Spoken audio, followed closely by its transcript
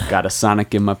Got a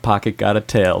Sonic in my pocket, got a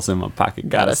Tails in my pocket.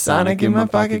 Got a Sonic in my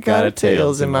pocket, got a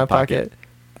Tails in my pocket.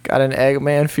 Got an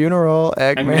Eggman funeral,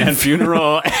 Eggman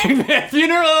funeral, Eggman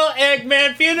funeral,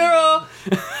 Eggman funeral.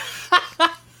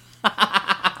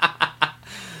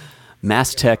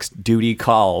 Mass text duty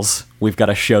calls. We've got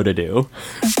a show to do.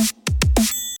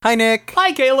 Hi, Nick.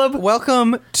 Hi, Caleb.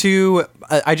 Welcome to...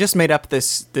 I just made up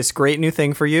this great new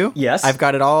thing for you. Yes. I've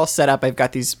got it all set up. I've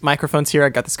got these microphones here.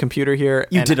 I've got this computer here.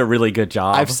 You did a really good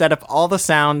job. I've set up all the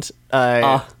sound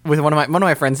with one of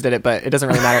my friends did it, but it doesn't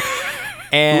really matter.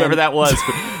 And whoever that was.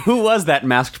 Who was that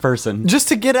masked person? just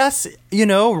to get us,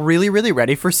 really, really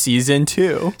ready for season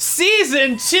 2.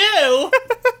 Season 2?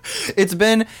 It's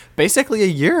been basically a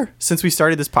year since we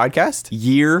started this podcast.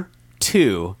 Year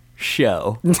 2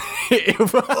 show.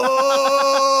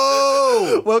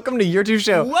 Oh! Welcome to Year 2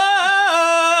 show.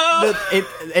 Whoa!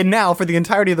 And now, for the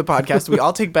entirety of the podcast, we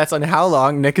all take bets on how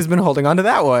long Nick has been holding on to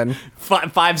that one.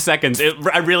 5 seconds.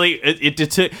 It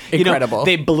took... Incredible.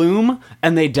 They bloom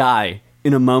and they die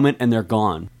in a moment and they're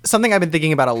gone. Something I've been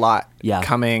thinking about a lot Yeah.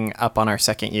 coming up on our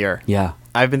second year. Yeah.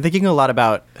 I've been thinking a lot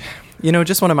about,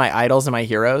 just one of my idols and my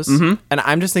heroes. Mm-hmm. And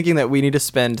I'm just thinking that we need to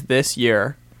spend this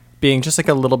year being just like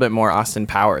a little bit more Austin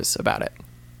Powers about it.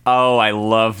 Oh, I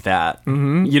love that.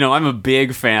 Mm-hmm. I'm a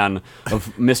big fan of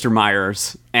Mr.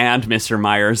 Myers and Mr.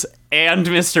 Myers and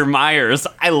Mr. Myers.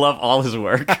 I love all his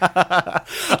work.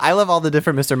 I love all the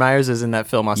different Mr. Myerses in that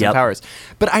film, Austin Yep. Powers.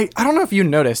 But I don't know if you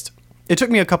noticed, it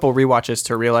took me a couple rewatches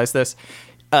to realize this.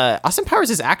 Austin Powers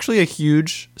is actually a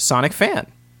huge Sonic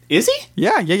fan. Is he?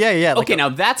 Yeah. Okay, now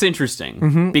that's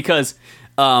interesting because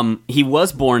he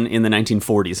was born in the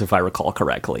 1940s, if I recall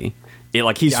correctly. He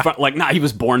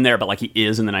was born there, but he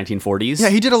is in the 1940s. Yeah,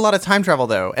 he did a lot of time travel,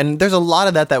 though, and there's a lot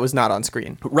of that was not on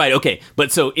screen. Right, okay.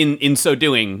 But so in so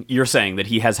doing, you're saying that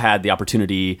he has had the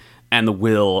opportunity and the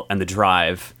will and the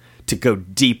drive to go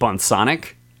deep on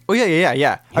Sonic? Oh,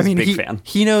 yeah. He's a big fan.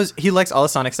 He knows, he likes all the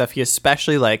Sonic stuff. He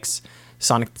especially likes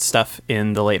Sonic stuff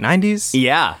in the late 90s.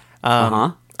 Yeah.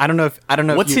 I don't know if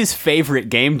What's his favorite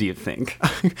game, do you think?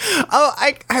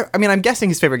 I'm guessing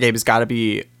his favorite game has got to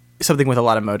be something with a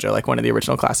lot of mojo, like one of the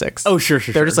original classics. Oh, sure.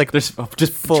 They're just like there's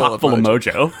just chock full of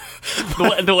mojo.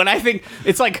 the one I think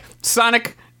it's like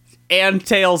Sonic and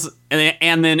Tails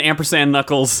and then ampersand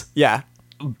Knuckles. Yeah.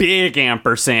 Big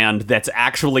ampersand that's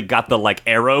actually got the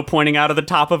arrow pointing out of the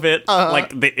top of it.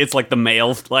 It's like the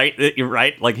male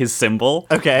right? Like his symbol.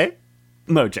 Okay.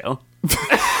 Mojo.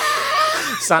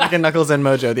 Sonic and Knuckles and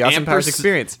Mojo, the Austin Powers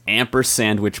experience.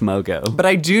 Ampersandwich Mogo. But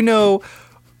I do know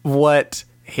what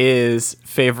his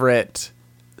favorite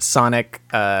Sonic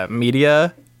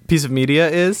piece of media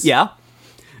is. Yeah.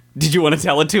 Did you want to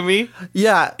tell it to me?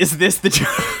 Yeah. Is this the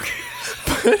joke?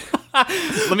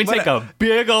 Let me take a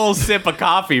big old sip of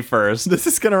coffee first. This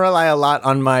is going to rely a lot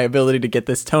on my ability to get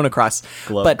this tone across.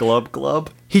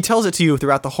 Glub. He tells it to you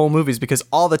throughout the whole movies because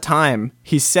all the time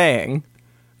he's saying,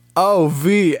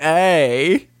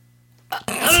 OVA.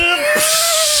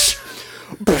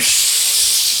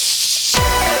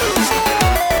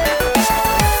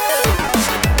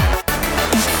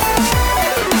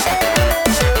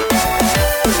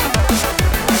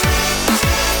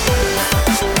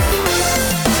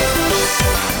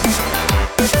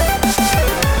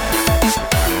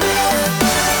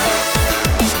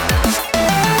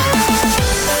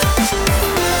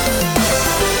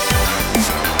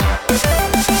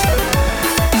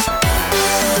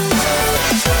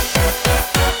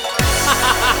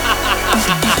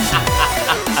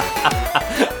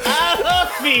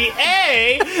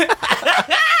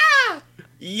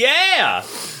 Yeah!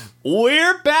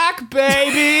 We're back,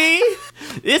 baby!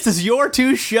 This is Your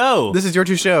 2 show. This is Your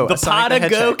 2 show. The Pot of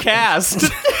Go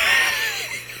cast.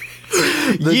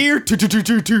 Year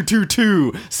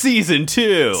 2, Season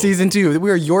 2. Season 2.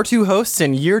 We are Your 2 hosts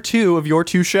in Year 2 of Your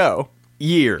 2 show.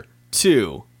 Year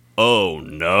 2. Oh,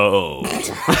 no.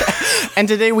 And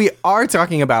today we are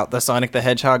talking about the Sonic the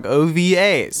Hedgehog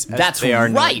OVAs. That's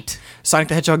right. Sonic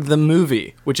the Hedgehog the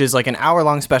movie, which is like an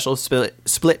hour-long special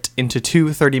split into 2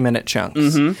 30-minute chunks.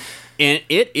 Mm-hmm. And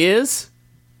it is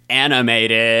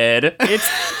animated. It's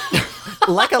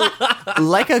like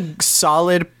a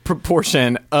solid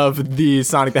proportion of the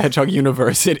Sonic the Hedgehog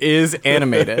universe. It is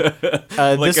animated.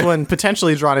 This one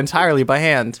potentially drawn entirely by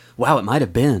hand. Wow, it might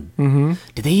have been. Mm-hmm.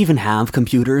 Did they even have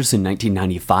computers in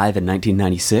 1995 and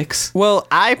 1996? Well,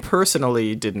 I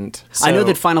personally didn't. So. I know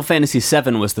that Final Fantasy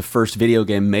VII was the first video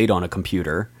game made on a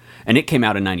computer, and it came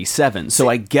out in 97. So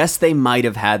I guess they might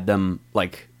have had them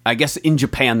I guess in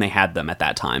Japan they had them at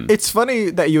that time. It's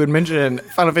funny that you would mention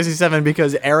Final Fantasy VII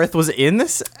because Aerith was in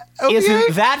this OVA.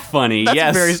 Isn't that funny? That's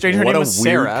yes. very strange. Her What name a was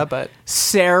weird- Sarah, but...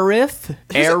 Seraph?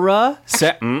 Era?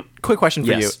 Quick question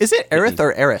for Yes. you. Is it Aerith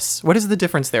or Eris? What is the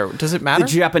difference there? Does it matter?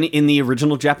 In the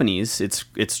original Japanese,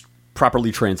 it's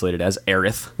properly translated as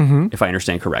Aerith, if I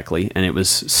understand correctly, and it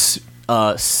was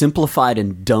simplified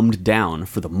and dumbed down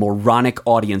for the moronic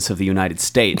audience of the United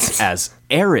States as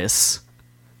Eris.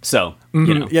 So,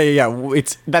 you know. Yeah.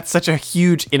 That's such a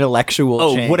huge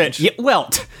intellectual change.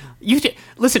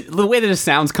 Listen, the way that it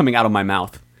sounds coming out of my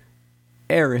mouth.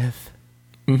 Aerith.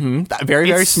 Very,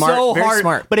 very It's smart. so very hard,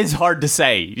 smart. but it's hard to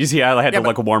say. You see how I had to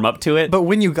like warm up to it? But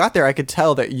when you got there, I could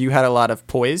tell that you had a lot of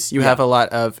poise. You have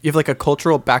like a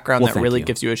cultural background that thank really you.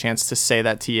 gives you a chance to say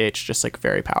that TH just like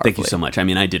very powerfully. Thank you so much. I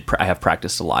mean, I have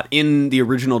practiced a lot. In the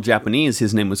original Japanese,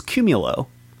 his name was Cumulo.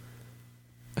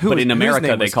 But in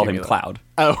America, they called him Cloud.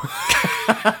 Oh.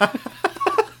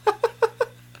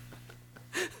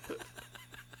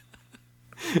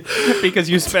 Because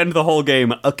you spend the whole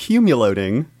game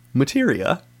accumulating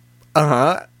materia.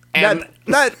 And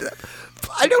that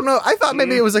I don't know. I thought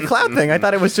maybe it was a cloud thing. I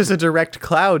thought it was just a direct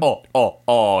cloud.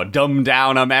 Dumb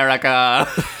down America.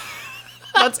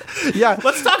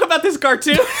 Let's talk about this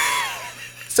cartoon.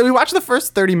 So we watched the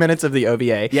first 30 minutes of the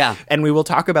OVA. Yeah. And we will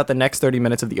talk about the next 30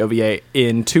 minutes of the OVA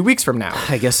in 2 weeks from now.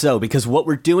 I guess so, because what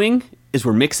we're doing is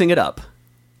we're mixing it up.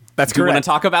 That's Do you correct. want to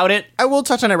talk about it? I will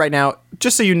touch on it right now.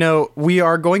 Just so you know, we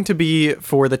are going to be,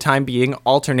 for the time being,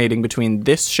 alternating between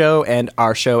this show and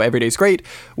our show, Everyday's Great,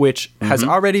 which has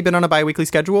already been on a bi-weekly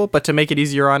schedule, but to make it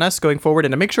easier on us going forward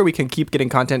and to make sure we can keep getting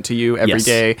content to you every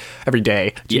day.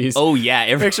 Jeez. Oh,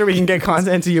 yeah. Make sure we can get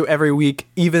content to you every week,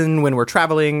 even when we're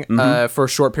traveling for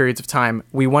short periods of time.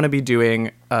 We want to be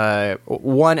doing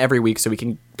one every week so we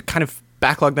can kind of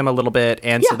backlog them a little bit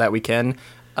and so that we can...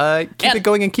 keep it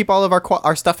going and keep all of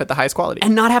our stuff at the highest quality.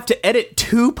 And not have to edit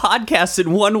 2 podcasts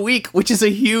in 1 week, which is a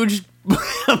huge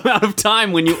amount of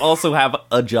time when you also have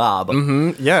a job.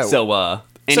 Yeah. So,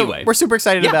 anyway. So we're super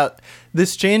excited about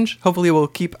this change. Hopefully we'll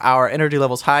keep our energy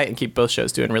levels high and keep both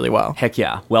shows doing really well. Heck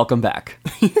yeah. Welcome back.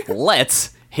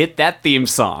 Let's hit that theme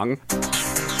song.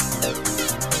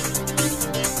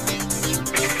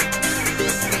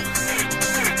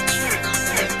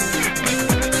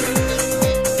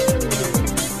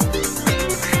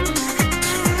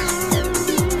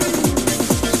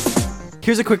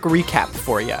 Here's a quick recap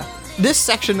for you. This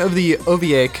section of the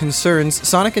OVA concerns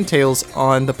Sonic and Tails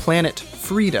on the planet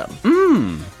Freedom.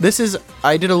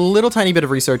 I did a little tiny bit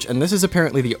of research, and this is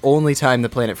apparently the only time the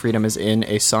planet Freedom is in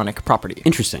a Sonic property.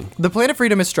 Interesting. The planet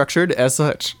Freedom is structured as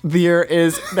such. There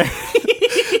is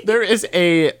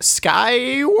a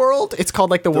sky world. It's called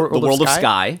like the world of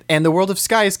Sky. And the world of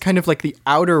Sky is kind of like the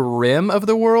outer rim of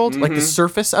the world, like the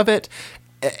surface of it.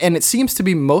 And it seems to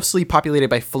be mostly populated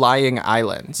by flying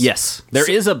islands. Yes.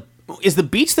 Is the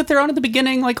beach that they're on at the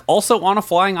beginning like also on a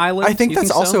flying island? I think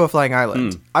that's also so? a flying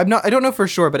island. I don't know for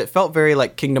sure, but it felt very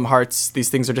like Kingdom Hearts. These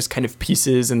things are just kind of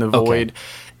pieces in the void.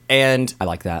 And I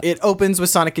like that. It opens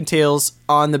with Sonic and Tails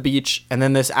on the beach, and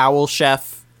then this owl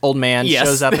chef old man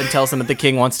shows up and tells them that the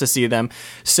king wants to see them.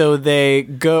 So they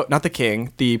go, not the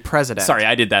king, the president. Sorry,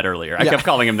 I did that earlier. I kept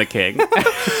calling him the king.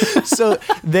 So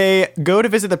they go to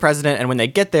visit the president, and when they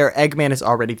get there, Eggman is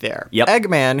already there. Yep.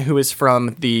 Eggman, who is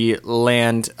from the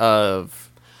land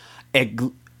of...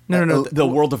 No. The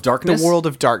world of darkness? The world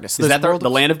of darkness. Is that the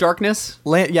land of darkness?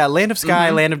 Land of Sky,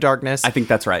 Land of Darkness. I think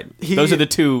that's right. Those are the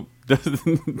two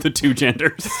the two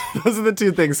genders. Those are the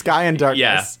two things, Sky and Darkness.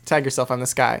 Yeah. Tag yourself on the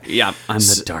sky. Yeah, I'm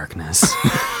the darkness.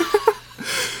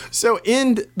 So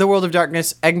in the world of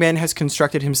darkness, Eggman has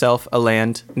constructed himself a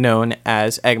land known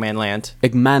as Eggman Land.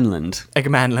 Eggmanland.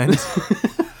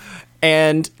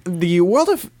 And the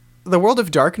world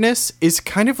of darkness is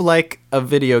kind of like a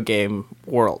video game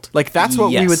world. Like that's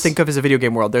what we would think of as a video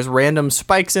game world. There's random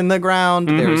spikes in the ground,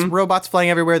 there's robots flying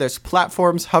everywhere, there's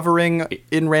platforms hovering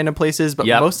in random places, but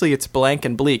mostly it's blank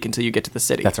and bleak until you get to the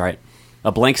city. That's right.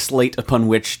 A blank slate upon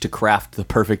which to craft the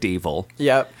perfect evil.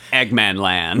 Yep. Eggman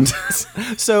Land.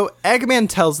 So Eggman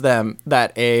tells them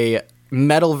that a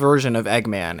metal version of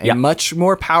Eggman, a much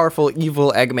more powerful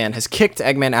evil Eggman, has kicked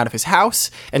Eggman out of his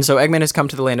house, and so Eggman has come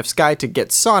to the Land of Sky to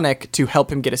get Sonic to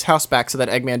help him get his house back so that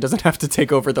Eggman doesn't have to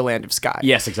take over the Land of Sky.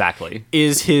 Yes, exactly.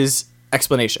 Is his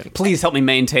explanation. Please help me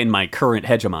maintain my current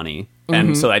hegemony,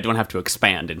 and so I don't have to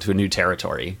expand into a new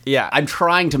territory. Yeah. I'm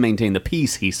trying to maintain the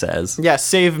peace, he says. Yeah,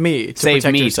 save me to Save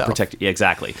protect me yourself. to protect... Yeah,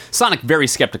 exactly. Sonic, very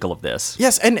skeptical of this.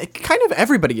 Yes, and kind of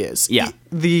everybody is. Yeah.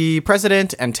 The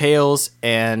president and Tails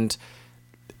and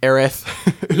Aerith,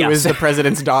 who is the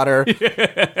president's daughter.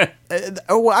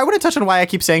 I want to touch on why I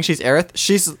keep saying she's Aerith.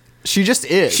 She just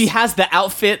is. She has the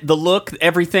outfit, the look,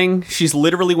 everything. She's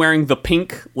literally wearing the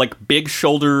pink, like, big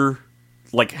shoulder,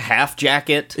 like, half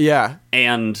jacket. Yeah.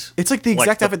 And it's like the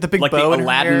exact outfit, the big bow the in her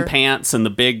Aladdin hair. pants and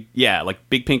the big,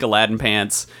 big pink Aladdin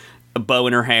pants, a bow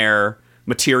in her hair,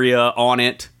 materia on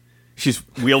it. She's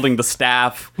wielding the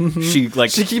staff. Mm-hmm.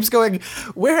 She keeps going,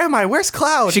 where am I? Where's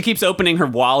Cloud? She keeps opening her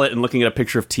wallet and looking at a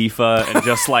picture of Tifa and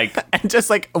just like... and just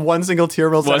like one single tear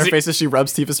rolls down her face as she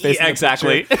rubs Tifa's face. Yeah,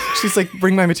 exactly. She's like,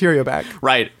 bring my materia back.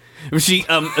 Right. She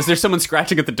is there someone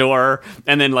scratching at the door,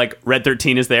 and then like Red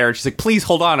 13 is there, and she's like, please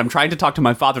hold on, I'm trying to talk to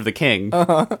my father the king.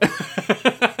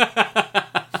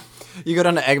 You go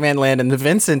down to Eggman Land and the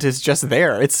Vincent is just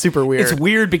there. It's super weird. It's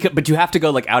weird but you have to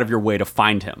go like out of your way to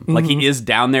find him. Like he is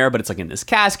down there, but it's like in this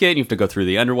casket, and you have to go through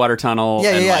the underwater tunnel.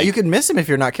 Yeah. Like, you can miss him if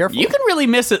you're not careful. You can really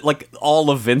miss it, like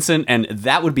all of Vincent, and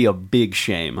that would be a big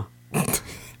shame.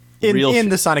 In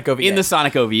the Sonic OVA. In the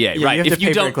Sonic OVA, yeah, right. You have to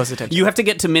pay very close attention. You have to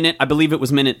get to I believe it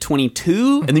was minute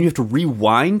 22, and then you have to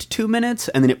rewind 2 minutes,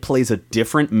 and then it plays a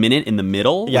different minute in the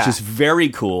middle, which is very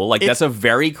cool. Like, that's a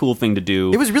very cool thing to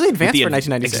do. It was really advanced for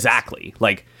 1996. Exactly.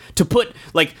 Like, to put,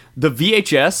 like, the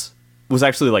VHS was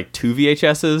actually, like, 2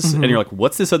 VHSs, and you're like,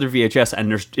 what's this other VHS?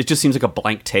 And it just seems like a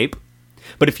blank tape.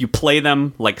 But if you play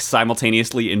them, like,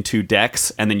 simultaneously in 2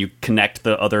 decks, and then you connect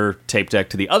the other tape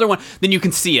deck to the other one, then you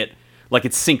can see it. Like,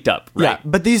 it's synced up, right? Yeah,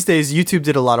 but these days, YouTube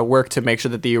did a lot of work to make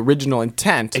sure that the original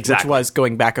intent, which was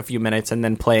going back a few minutes and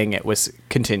then playing it, was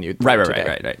continued.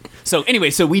 Right. So,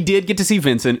 anyway, we did get to see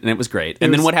Vincent, and it was great.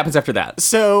 And then what happens after that?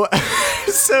 So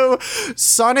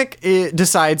Sonic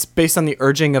decides, based on the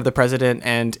urging of the President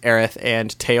and Aerith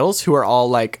and Tails, who are all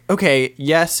like, okay,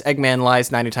 yes, Eggman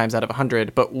lies 90 times out of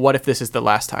 100, but what if this is the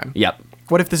last time? Yep.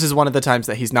 What if this is one of the times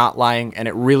that he's not lying, and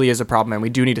it really is a problem, and we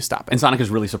do need to stop it? And Sonic is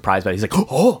really surprised by it. He's like,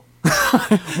 oh!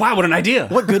 Wow, what an idea.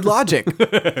 What good logic.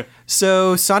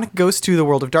 So Sonic goes to the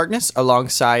World of Darkness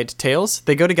alongside Tails.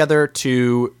 They go together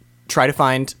to try to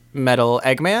find Metal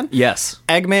Eggman. Yes.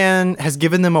 Eggman has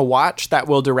given them a watch that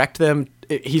will direct them,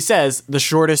 he says, the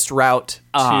shortest route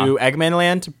to Eggman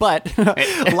Land, but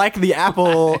like the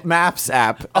Apple Maps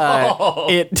app,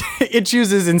 it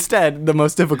chooses instead the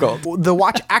most difficult. The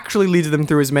watch actually leads them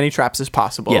through as many traps as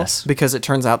possible. Yes. Because it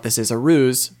turns out this is a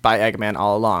ruse by Eggman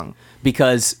all along.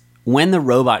 Because when the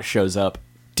robot shows up,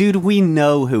 dude, we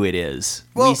know who it is.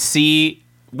 Well, we see,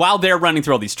 while they're running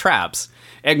through all these traps,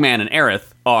 Eggman and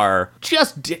Aerith are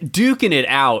just duking it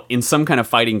out in some kind of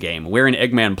fighting game wherein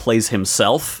Eggman plays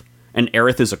himself and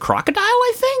Aerith is a crocodile,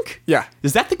 I think? Yeah.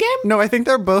 Is that the game? No, I think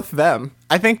they're both them.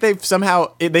 I think they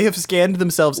have scanned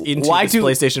themselves into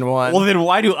PlayStation 1. Well, then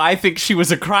why do I think she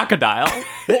was a crocodile?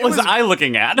 What was I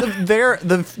looking at?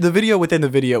 The video within the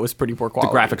video was pretty poor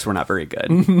quality. The graphics were not very good.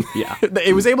 Yeah.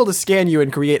 It was able to scan you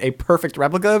and create a perfect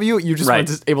replica of you. You just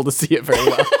weren't able to see it very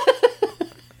well.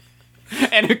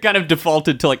 And it kind of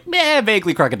defaulted to like,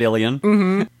 vaguely crocodilian.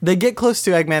 Mm-hmm. They get close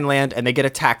to Eggman Land and they get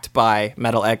attacked by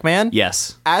Metal Eggman.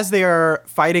 Yes. As they are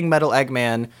fighting Metal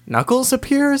Eggman, Knuckles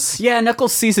appears. Yeah,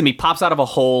 Knuckles sees him. He pops out of a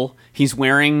hole. He's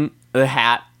wearing a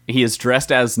hat. He is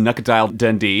dressed as Knuckadile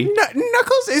Dundee.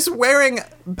 Knuckles is wearing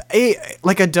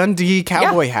a Dundee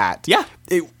cowboy hat. Yeah.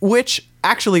 Which,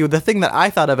 actually, the thing that I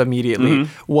thought of immediately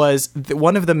was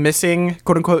one of the missing,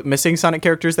 quote-unquote, missing Sonic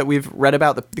characters that we've read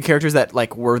about, the characters that,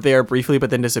 like, were there briefly but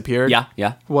then disappeared.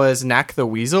 Yeah. Was Knack the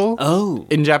Weasel. Oh.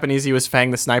 In Japanese, he was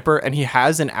Fang the Sniper, and he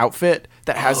has an outfit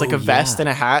that has, like, a vest and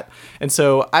a hat. And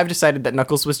so I've decided that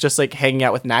Knuckles was just, like, hanging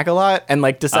out with Knack a lot and,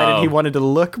 like, decided he wanted to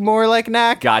look more like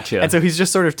Knack. Gotcha. And so he's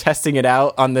just sort of testing it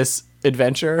out on this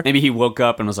adventure. Maybe he woke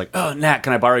up and was like, "Oh, Knack,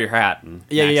 can I borrow your hat?" And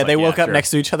yeah. They woke up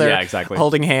next to each other, exactly,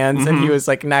 holding hands, and he was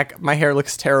like, "Knack, my hair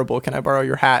looks terrible. Can I borrow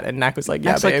your hat?" And Knack was like,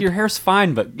 "Yeah, Knack's babe." like, "Your hair's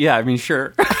fine, but yeah, I mean,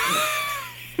 sure."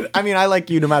 I mean, I like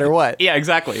you no matter what. Yeah,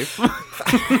 exactly.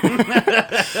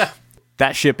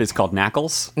 That ship is called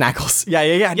Knackles. Knackles.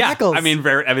 Yeah. Knackles. I mean,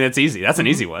 it's easy. That's an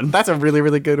easy one. That's a really,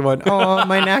 really good one. Oh,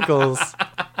 my Knackles.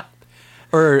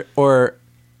 or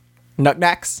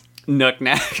Knucknacks.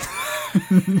 Knucknack.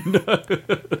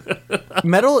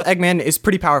 Metal Eggman is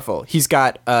pretty powerful. He's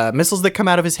got missiles that come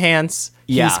out of his hands.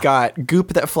 Yeah. He's got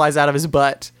goop that flies out of his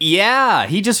butt. Yeah,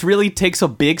 he just really takes a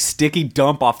big sticky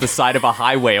dump off the side of a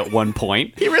highway at one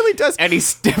point. He really does. And he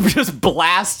just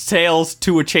blasts Tails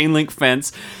to a chain link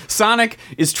fence. Sonic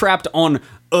is trapped on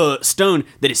a stone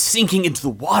that is sinking into the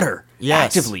water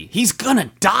actively. He's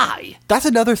gonna die. That's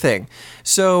another thing.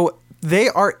 So they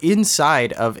are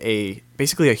inside of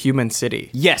basically a human city.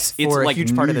 Yes, it's like a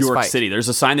huge part New of this York fight. City. There's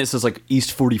a sign that says like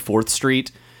East 44th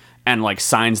Street, and like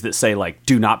signs that say like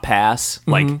 "Do not pass."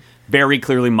 Like very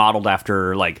clearly modeled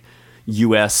after like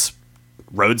U.S.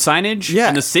 road signage. Yeah.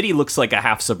 And the city looks like a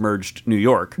half-submerged New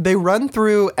York. They run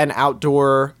through an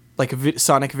outdoor, like,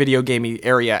 Sonic video gamey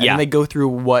area, and Yeah. then they go through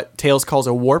what Tails calls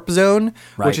a warp zone,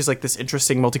 Right. which is like this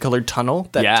interesting multicolored tunnel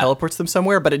that Yeah. teleports them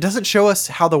somewhere, but it doesn't show us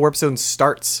how the warp zone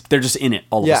starts. They're just in it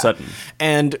all of a sudden.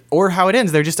 And or how it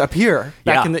ends. They're just up here,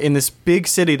 back Yeah. in this big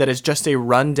city that is just a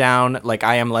rundown, like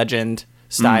I Am Legend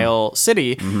style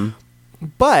city.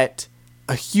 But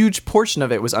a huge portion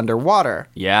of it was underwater.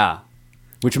 Yeah.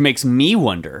 Which makes me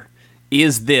wonder,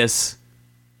 is this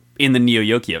in the Neo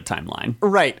Yokio timeline?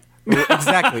 Right.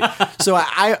 Exactly. So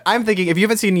I'm thinking, if you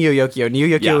haven't seen Neo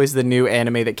Yokio Yeah. is the new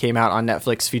anime that came out on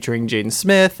Netflix featuring Jaden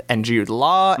Smith and Jude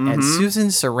Law and Susan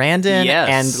Sarandon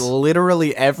Yes. and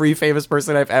literally every famous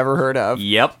person I've ever heard of.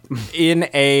 Yep. In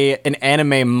an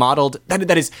anime modeled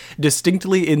that is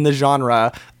distinctly in the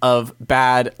genre of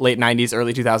bad late 90s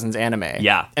early 2000s anime.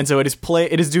 Yeah. And so it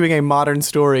is doing a modern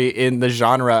story in the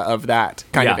genre of that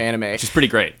kind of anime. Which is pretty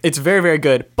great. It's very, very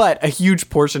good, but a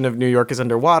huge portion of New York is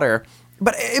underwater.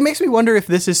 But it makes me wonder if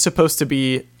this is supposed to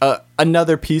be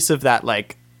another piece of that,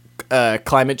 like,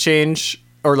 climate change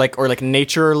or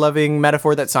nature loving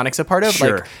metaphor that Sonic's a part of.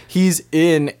 Sure. Like, he's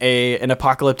in an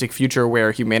apocalyptic future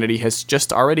where humanity has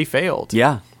just already failed.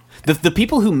 Yeah. The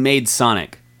people who made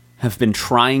Sonic have been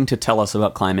trying to tell us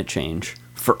about climate change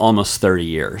for almost 30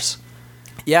 years.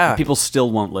 Yeah. People still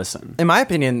won't listen. In my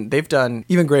opinion, they've done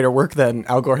even greater work than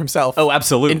Al Gore himself. Oh,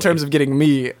 absolutely. In terms of getting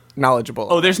me knowledgeable.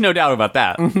 Oh, there's no doubt about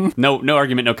that. No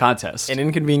argument, no contest. An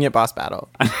inconvenient boss battle.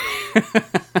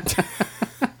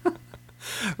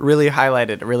 Really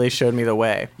highlighted, really showed me the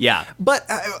way. Yeah. But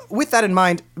with that in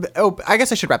mind, I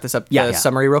guess I should wrap this up. Yeah.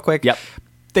 Summary real quick. Yep.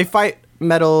 They fight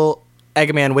Metal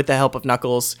Eggman with the help of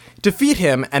Knuckles, defeat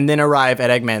him, and then arrive at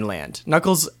Eggman Land.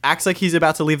 Knuckles acts like he's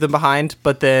about to leave them behind,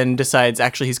 but then decides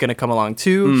actually he's going to come along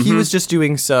too. He was just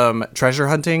doing some treasure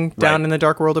hunting down Right. in the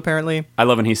Dark World, apparently. I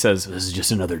love when he says, "This is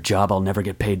just another job I'll never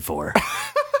get paid for."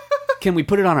 Can we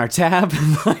put it on our tab?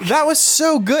 That was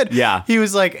so good. Yeah. He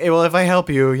was like, hey, well, if I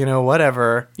help you,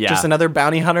 whatever. Yeah. Just another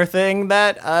bounty hunter thing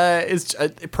that is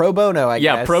pro bono, I guess.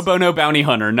 Yeah, pro bono bounty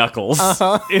hunter Knuckles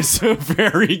is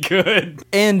very good.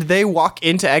 And they walk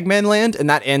into Eggman Land, and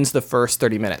that ends the first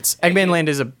 30 minutes. Eggman Land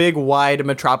is a big, wide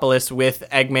metropolis with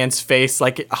Eggman's face,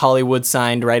 like Hollywood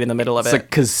signed right in the middle of It's it.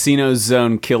 like Casino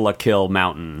Zone Kill la Kill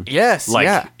Mountain. Yes, Like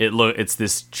yeah. it's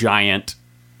this giant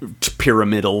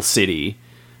pyramidal city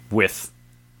with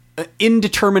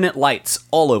indeterminate lights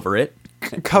all over it.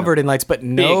 Covered in lights, but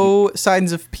no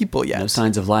signs of people yet. No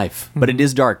signs of life. But it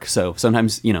is dark, so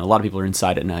sometimes, a lot of people are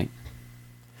inside at night.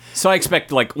 So I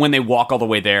expect, like, when they walk all the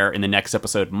way there in the next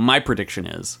episode, my prediction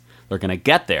is they're going to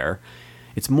get there.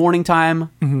 It's morning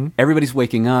time. Everybody's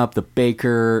waking up. The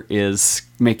baker is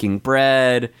making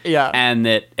bread. Yeah. And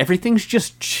that everything's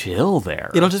just chill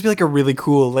there. It'll just be like a really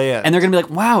cool layout. And they're going to be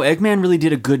like, wow, Eggman really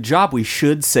did a good job. We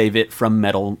should save it from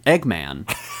Metal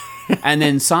Eggman. and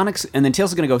then Tails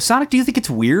is going to go, Sonic, do you think it's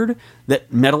weird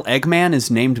that Metal Eggman is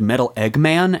named Metal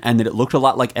Eggman and that it looked a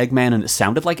lot like Eggman and it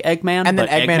sounded like Eggman? and then but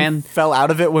Eggman fell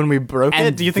out of it when we broke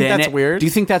it. Do you think that's weird? Do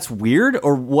you think that's weird?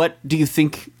 Or what do you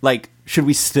think, like, should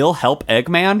we still help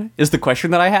Eggman is the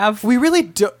question that I have. We really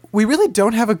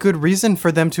don't have a good reason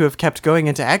for them to have kept going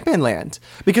into Eggman Land.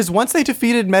 Because once they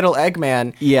defeated Metal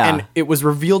Eggman, Yeah. and it was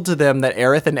revealed to them that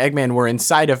Aerith and Eggman were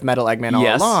inside of Metal Eggman all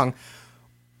Yes. along,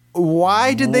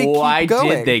 why did they Why keep going?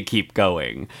 did they keep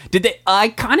going? Did they? I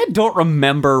kind of don't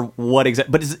remember what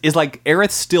exactly. But is like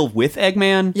Aerith still with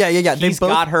Eggman? Yeah. He's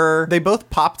got her. They both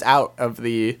popped out of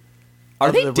the. Are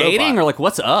of they the dating robot. or like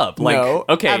what's up? Like, No,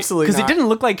 okay, absolutely because it not. didn't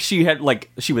look like she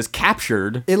was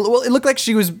captured. It looked like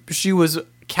she was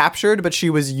captured, but she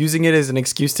was using it as an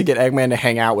excuse to get Eggman to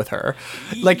hang out with her.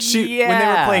 Like when they were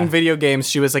Yeah. playing video games,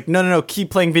 she was like, no, keep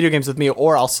playing video games with me,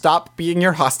 or I'll stop being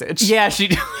your hostage. Yeah,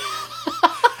 she.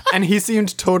 And he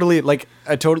seemed totally like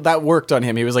that worked on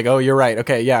him. He was like, oh, you're right.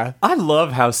 Okay, yeah. I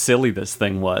love how silly this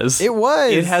thing was. It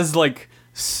was. It has like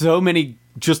so many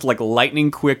just like lightning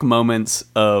quick moments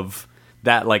of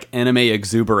that like anime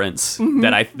exuberance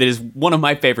that is one of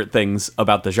my favorite things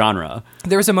about the genre.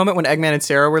 There was a moment when Eggman and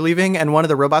Sarah were leaving, and one of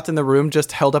the robots in the room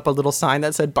just held up a little sign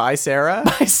that said, bye, Sarah.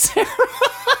 Sarah.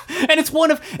 And it's one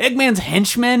of Eggman's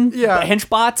henchmen, Yeah.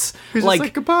 henchbots. He's just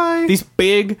like, goodbye. These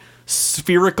big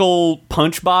spherical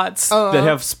punch bots that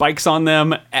have spikes on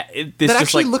them. It's That just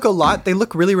actually like, they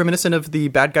look really reminiscent of the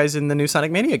bad guys in the new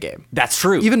Sonic Mania game. that's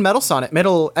true. Even Metal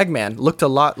Eggman looked a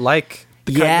lot like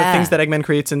the Yeah. things that Eggman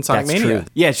creates in Sonic That's Mania. true.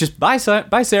 Yeah, it's just bye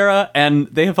Sarah, and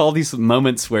they have all these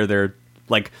moments where they're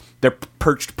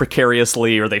perched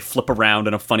precariously or they flip around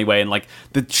in a funny way, and like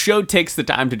the show takes the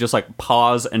time to just like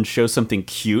pause and show something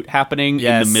cute happening in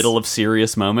Yes. the middle of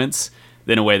serious moments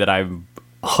in a way that I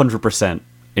 100%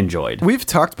 enjoyed. We've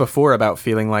talked before about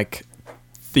feeling like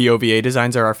the OVA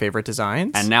designs are our favorite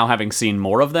designs. And now having seen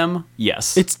more of them,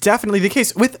 yes. It's definitely the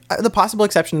case, with the possible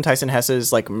exception of Tyson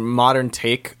Hesse's like modern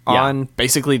take on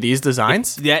basically these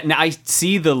designs. Now I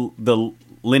see the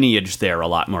lineage there a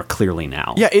lot more clearly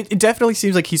now. Yeah, it definitely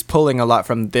seems like he's pulling a lot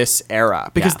from this era,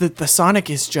 because the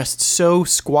Sonic is just so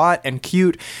squat and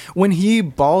cute. When he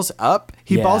balls up,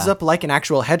 balls up like an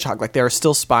actual hedgehog. Like there are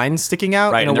still spines sticking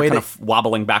out right, in and a way they're kind of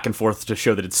wobbling back and forth to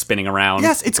show that it's spinning around.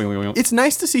 Yes, it's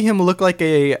nice to see him look like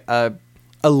a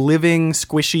living,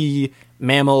 squishy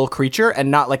mammal creature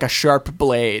and not like a sharp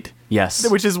blade. Yes.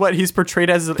 Which is what he's portrayed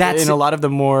as in a lot of the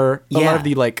lot of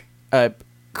the like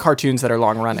cartoons that are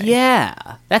long running. Yeah,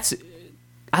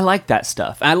 I like that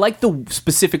stuff. And I like the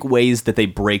specific ways that they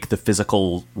break the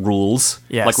physical rules.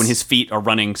 Yes. Like when his feet are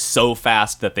running so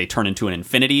fast that they turn into an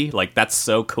infinity. Like, that's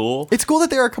so cool. It's cool that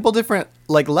there are a couple different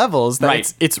like levels. That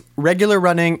right. It's regular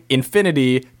running,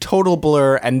 infinity, total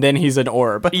blur, and then he's an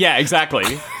orb. Yeah, exactly.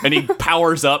 And he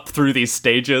powers up through these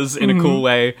stages in a cool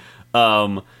way.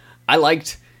 I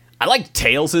liked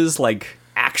Tails's like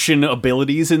action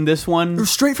abilities in this one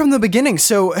straight from the beginning.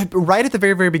 So right at the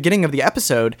very, very beginning of the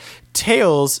episode,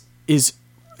 Tails is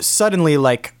suddenly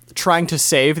like trying to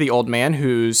save the old man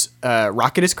whose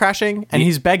rocket is crashing, and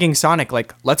he's begging Sonic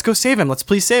like, let's go save him, let's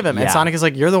please save him. And Sonic is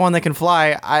like, you're the one that can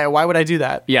fly, why would I do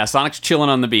that? Yeah, Sonic's chilling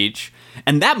on the beach,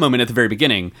 and that moment at the very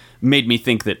beginning made me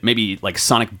think that maybe like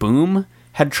Sonic Boom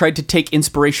had tried to take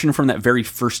inspiration from that very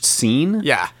first scene.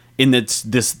 Yeah. In this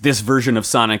version of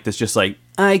Sonic that's just like,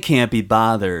 I can't be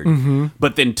bothered.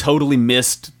 But then totally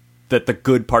missed that the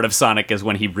good part of Sonic is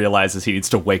when he realizes he needs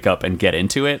to wake up and get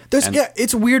into it.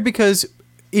 It's weird because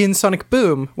in Sonic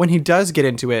Boom, when he does get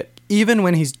into it, even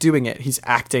when he's doing it, he's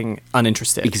acting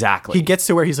uninterested. Exactly. He gets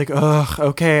to where he's like, ugh,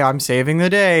 okay, I'm saving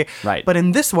the day. Right. But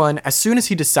in this one, as soon as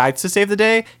he decides to save the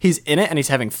day, he's in it and he's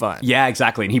having fun. Yeah,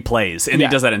 exactly. And he plays. And he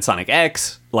does that in Sonic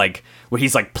X, like where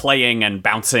he's like playing and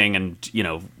bouncing and, you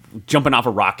know, jumping off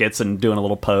of rockets and doing a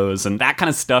little pose, and that kind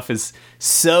of stuff is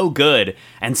so good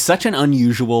and such an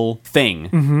unusual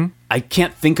thing. I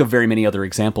can't think of very many other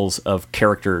examples of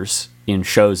characters in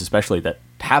shows especially that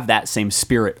have that same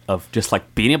spirit of just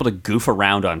like being able to goof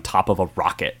around on top of a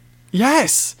rocket.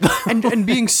 Yes. and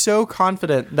being so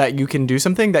confident that you can do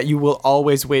something that you will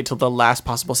always wait till the last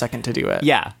possible second to do it.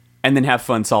 Yeah, and then have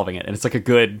fun solving it. And it's like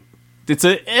it's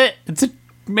a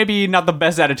maybe not the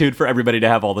best attitude for everybody to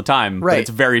have all the time, right. But it's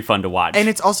very fun to watch. And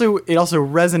it also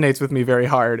resonates with me very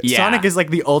hard. Yeah. Sonic is like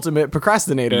the ultimate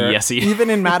procrastinator. Yes, he is. Even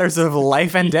in matters of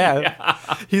life and death. Yeah.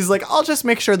 He's like, I'll just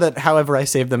make sure that however I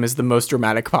save them is the most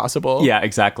dramatic possible. Yeah,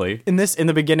 exactly. In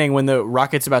the beginning, when the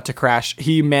rocket's about to crash,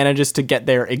 he manages to get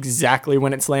there exactly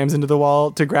when it slams into the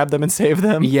wall to grab them and save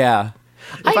them. Yeah.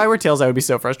 If I were Tails, I would be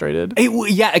so frustrated.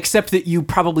 Yeah, except that you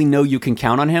probably know you can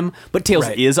count on him, but Tails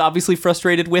is obviously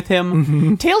frustrated with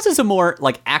him. Tails is a more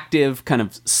like active, kind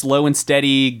of slow and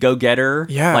steady go-getter.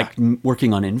 Yeah. Like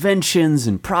working on inventions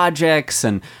and projects.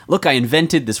 And look, I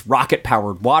invented this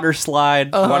rocket-powered water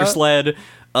sled.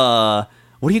 What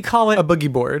do you call it? A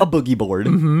boogie board. A boogie board.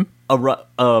 A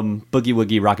boogie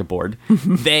woogie rocket board.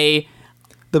 The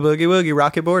boogie woogie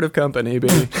rocket board of company,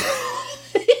 baby.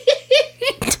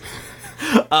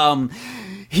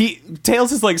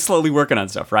 Tails is like slowly working on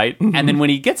stuff, right? And then when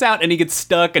he gets out and he gets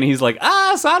stuck and he's like,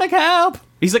 Sonic, help!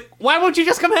 He's like, why won't you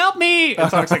just come help me? And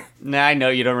Sonic's like, nah, I know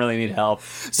you don't really need help.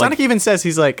 Sonic even says,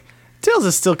 he's like, Tails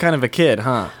is still kind of a kid,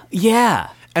 huh? Yeah.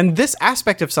 And this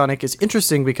aspect of Sonic is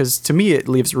interesting because to me it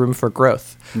leaves room for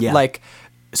growth. Yeah. Like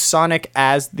Sonic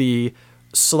as the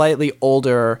slightly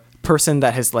older person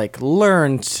that has like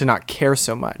learned to not care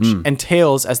so much, and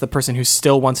Tails as the person who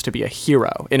still wants to be a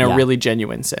hero in a really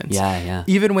genuine sense. Yeah.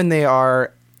 Even when they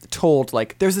are told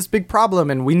like there's this big problem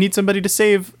and we need somebody to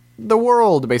save the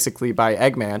world basically by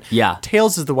Eggman. Yeah.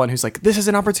 Tails is the one who's like, this is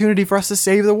an opportunity for us to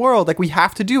save the world. Like we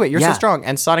have to do it. You're so strong.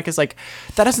 And Sonic is like,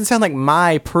 that doesn't sound like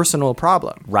my personal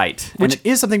problem. Right. Which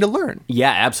is something to learn.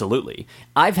 Yeah, absolutely.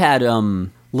 I've had a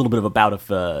little bit of a bout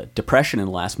of depression in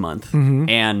the last month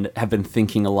and have been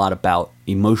thinking a lot about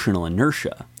emotional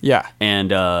inertia. Yeah. And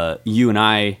you and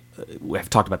I have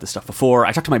talked about this stuff before.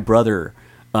 I talked to my brother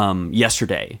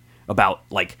yesterday about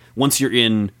like once you're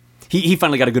in... He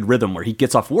finally got a good rhythm where he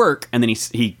gets off work and then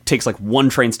he takes like one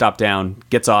train stop down,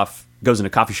 gets off, goes in a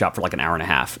coffee shop for like an hour and a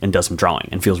half and does some drawing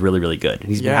and feels really, really good. And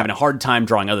he's been having a hard time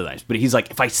drawing other things. But he's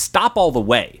like, if I stop all the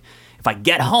way, if I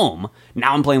get home,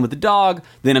 now I'm playing with the dog,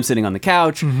 then I'm sitting on the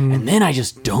couch, and then I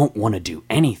just don't want to do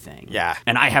anything. Yeah.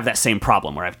 And I have that same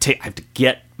problem where I have to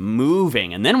get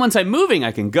moving. And then once I'm moving,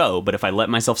 I can go. But if I let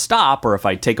myself stop, or if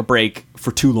I take a break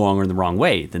for too long or in the wrong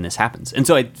way, then this happens. And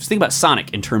so I just think about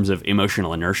Sonic in terms of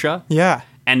emotional inertia. Yeah.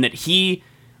 And that he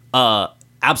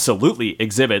absolutely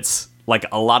exhibits, like,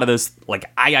 a lot of this, like,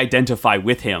 I identify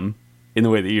with him in the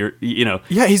way that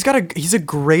Yeah, he's a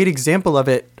great example of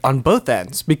it on both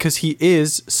ends, because he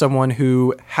is someone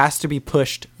who has to be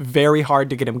pushed very hard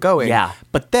to get him going. Yeah.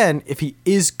 But then if he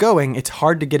is going, it's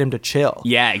hard to get him to chill.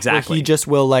 Yeah, exactly. Where he just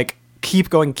will, like, keep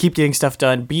going, keep getting stuff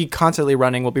done, be constantly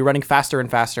running, will be running faster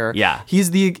and faster. Yeah.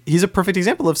 He's a perfect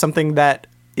example of something that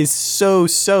is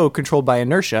so controlled by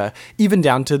inertia, even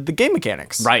down to the game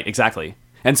mechanics. Right, exactly.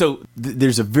 And so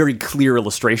there's a very clear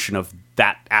illustration of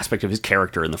that aspect of his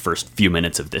character in the first few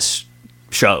minutes of this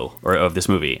show, or of this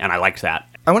movie, and I liked that.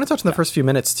 I want to touch on the first few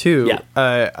minutes, too,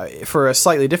 Yeah. For a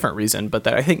slightly different reason, but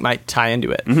that I think might tie into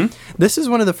it. Mm-hmm. This is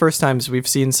one of the first times we've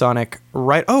seen Sonic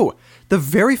the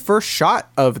very first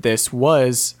shot of this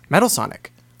was Metal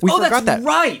Sonic. We forgot that's that.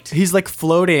 right! He's, like,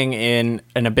 floating in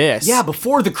an abyss. Yeah,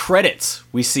 before the credits,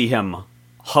 we see him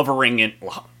hovering in,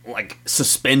 like,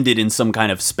 suspended in some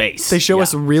kind of space. They show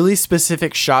us really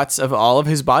specific shots of all of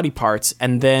his body parts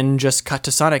and then just cut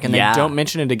to Sonic, and they don't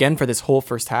mention it again for this whole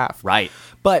first half. Right.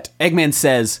 But Eggman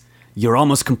says, "You're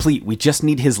almost complete. We just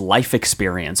need his life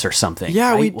experience or something."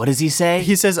 Yeah, right? What does he say?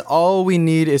 He says all we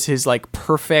need is his, like,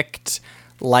 perfect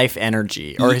life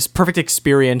energy, or his perfect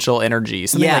experiential energy,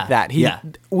 something like that.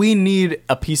 We need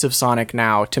a piece of Sonic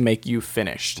now to make you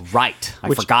finished. Right.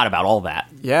 I forgot about all that.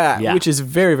 Yeah, which is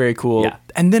very, very cool. Yeah.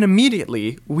 And then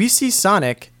immediately we see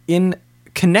Sonic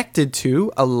connected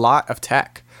to a lot of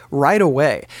tech right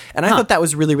away. And I thought that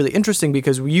was really, really interesting,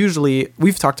 because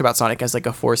we've talked about Sonic as, like,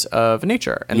 a force of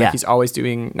nature, and like, he's always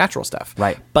doing natural stuff.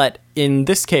 Right. But in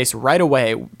this case, right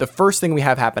away, the first thing we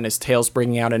have happen is Tails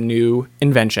bringing out a new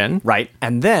invention. Right.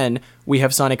 And then we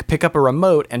have Sonic pick up a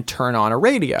remote and turn on a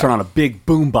radio. Turn on a big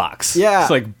boombox. Yeah. It's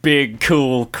like big,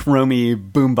 cool, chromy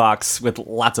boombox with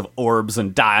lots of orbs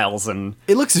and dials, and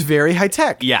it looks very high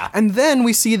tech. Yeah. And then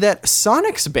we see that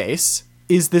Sonic's base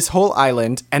is this whole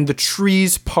island, and the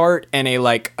trees part, and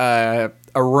a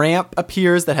ramp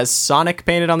appears that has Sonic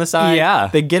painted on the side. Yeah.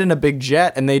 They get in a big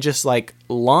jet and they just, like,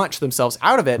 launch themselves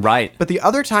out of it. Right. But the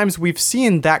other times we've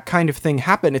seen that kind of thing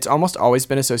happen, it's almost always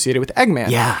been associated with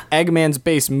Eggman. Yeah. Eggman's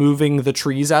base moving the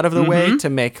trees out of the way to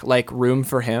make, like, room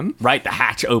for him. right, the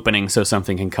hatch opening so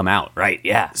something can come out. Right,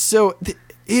 yeah. So,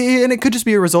 and it could just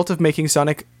be a result of making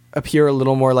Sonic appear a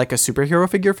little more like a superhero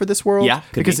figure for this world. Yeah,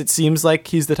 because be. it seems like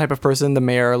he's the type of person the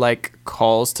mayor, like,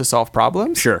 calls to solve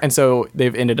problems. Sure. And so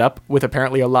they've ended up with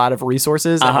apparently a lot of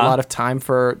resources and a lot of time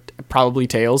for probably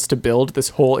Tails to build this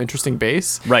whole interesting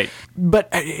base. Right. But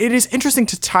it is interesting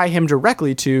to tie him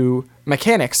directly to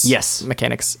mechanics. Yes.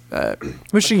 Mechanics.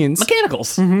 Machines.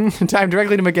 Mechanicals. Tie him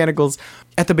directly to mechanicals.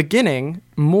 At the beginning,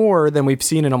 more than we've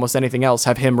seen in almost anything else,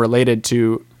 have him related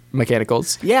to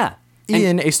mechanicals. Yeah.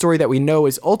 In a story that we know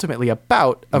is ultimately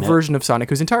about a version of Sonic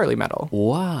who's entirely metal.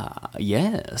 Wow,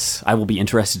 yes. I will be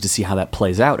interested to see how that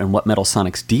plays out and what Metal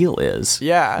Sonic's deal is.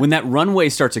 Yeah. When that runway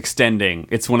starts extending,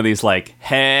 it's one of these, like,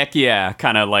 heck yeah,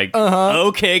 kind of like,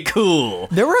 okay, cool.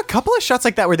 There were a couple of shots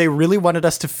like that where they really wanted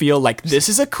us to feel like this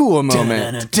is a cool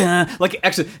moment. Dun-dun-dun. Like,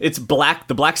 actually, it's black,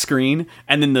 the black screen,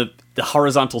 and then the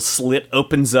horizontal slit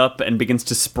opens up and begins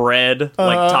to spread,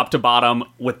 like, top to bottom,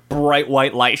 with bright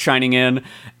white light shining in,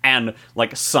 and,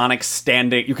 like, Sonic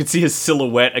standing. You can see his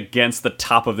silhouette against the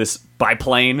top of this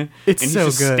biplane. It's and so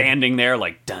he's just good. standing there,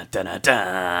 like, dun dun dun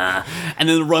dun. And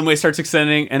then the runway starts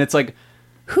extending, and it's like,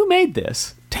 who made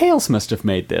this? Tails must have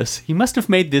made this. He must have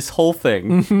made this whole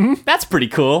thing. Mm-hmm. That's pretty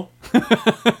cool.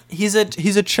 He's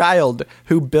a child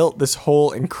who built this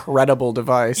whole incredible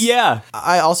device. Yeah.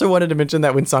 I also wanted to mention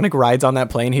that when Sonic rides on that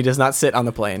plane, he does not sit on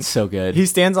the plane. So good. He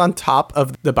stands on top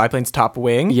of the biplane's top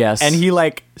wing. Yes. And he,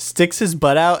 like, sticks his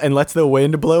butt out and lets the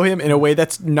wind blow him in a way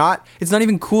that's not, it's not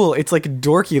even cool. It's, like,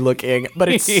 dorky looking, but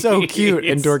it's so cute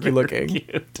and dorky looking.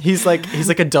 Cute. He's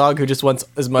like a dog who just wants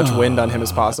as much wind on him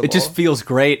as possible. It just feels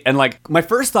great. And, like, my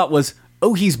first thought was,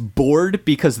 oh, he's bored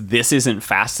because this isn't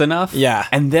fast enough. Yeah.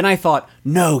 And then I thought,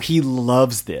 no, he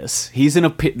loves this. He's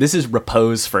in this is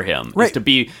repose for him. Right.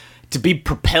 Is to be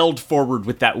propelled forward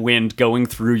with that wind going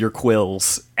through your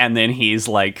quills. And then he's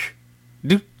like,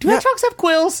 do hedgehogs have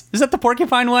quills? Is that the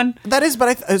porcupine one? That is,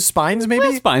 but spines maybe?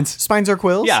 Well, spines. Spines are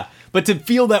quills? Yeah. But to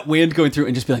feel that wind going through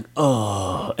and just be like,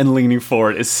 oh, and leaning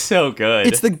forward is so good.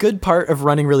 It's the good part of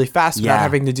running really fast without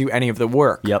having to do any of the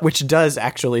work. Yep. Which does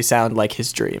actually sound like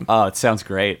his dream. Oh, it sounds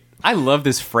great. I love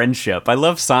this friendship. I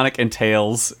love Sonic and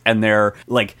Tails, and they're,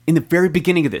 like, in the very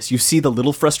beginning of this, you see the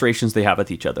little frustrations they have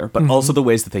with each other, but also the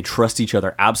ways that they trust each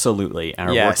other absolutely and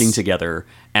are working together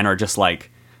and are just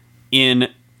like, in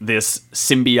this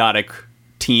symbiotic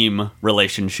team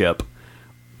relationship.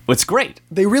 It's great.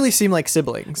 They really seem like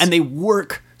siblings. And they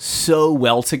work so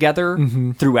well together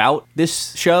throughout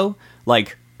this show.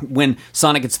 Like, when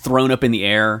Sonic gets thrown up in the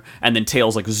air and then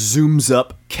Tails like zooms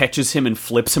up, catches him and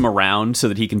flips him around so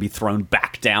that he can be thrown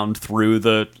back down through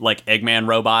the like Eggman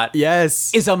robot.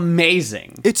 Yes. Is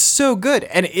amazing. It's so good.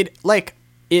 And it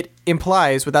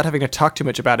implies, without having to talk too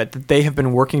much about it, that they have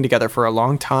been working together for a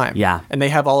long time. Yeah. And they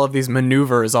have all of these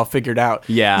maneuvers all figured out.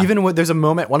 Yeah. Even when there's a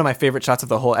moment, one of my favorite shots of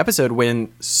the whole episode,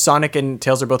 when Sonic and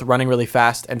Tails are both running really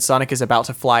fast and Sonic is about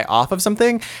to fly off of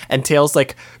something and Tails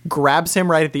like grabs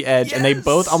him right at the edge and they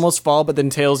both almost fall, but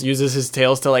then Tails uses his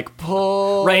tails to like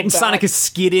pull Right, and back. Sonic is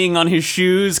skidding on his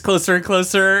shoes closer and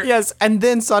closer. Yes, and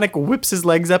then Sonic whips his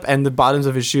legs up and the bottoms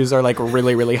of his shoes are like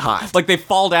really, really hot. Like they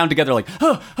fall down together like,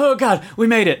 oh God, we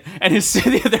made it. And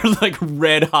they're like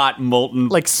red hot molten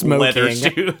Like smoking. leather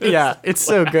shoes. Yeah, it's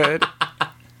so good.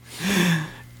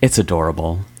 It's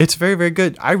adorable. It's very, very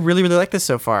good. I really, really like this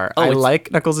so far. I like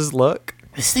Knuckles' look.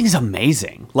 This thing is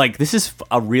amazing. Like, this is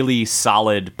a really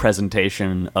solid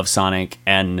presentation of Sonic,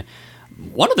 and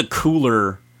one of the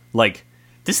cooler, like,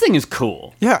 this thing is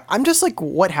cool. Yeah, I'm just like,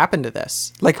 what happened to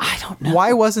this? Like, I don't know.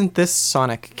 Why wasn't this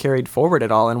Sonic carried forward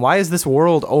at all? And why is this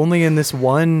world only in this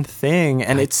one thing?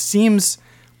 And it seems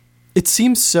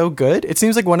so good. It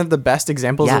seems like one of the best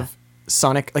examples of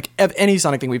Sonic, like of any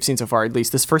Sonic thing we've seen so far. At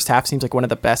least this first half seems like one of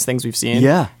the best things we've seen.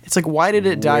 Yeah. It's like, why did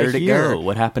it die Where'd it here? go?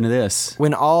 What happened to this?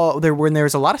 When there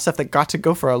was a lot of stuff that got to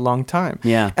go for a long time.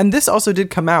 Yeah. And this also did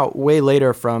come out way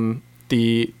later from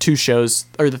the two shows,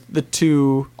 or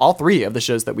all three of the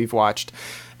shows that we've watched.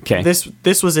 Okay.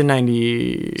 This was in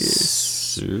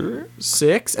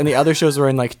 96, and the other shows were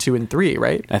in like 2 and 3,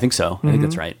 right? I think so. I think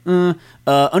that's right.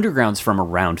 Underground's from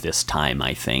around this time,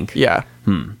 I think. Yeah.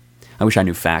 I wish I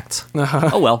knew facts.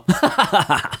 Oh, well.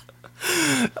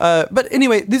 But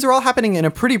anyway, these are all happening in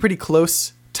a pretty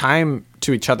close time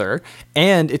to each other,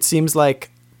 and it seems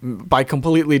like by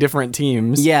completely different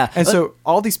teams. Yeah. And so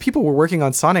all these people were working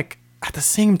on Sonic at the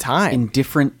same time. In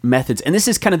different methods. And this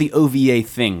is kind of the OVA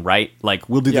thing, right? Like,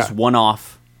 we'll do this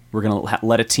one-off. We're going to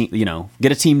let a team,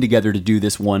 get a team together to do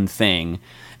this one thing.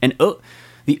 And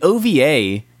the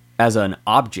OVA as an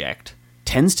object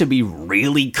tends to be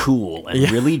really cool and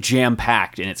really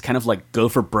jam-packed. And it's kind of like go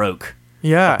for broke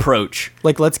approach.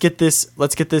 Like, let's get this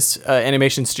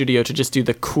animation studio to just do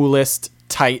the coolest,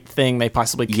 tight thing they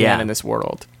possibly can in this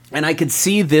world. And I could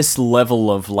see this level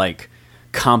of, like,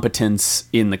 competence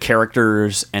in the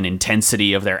characters and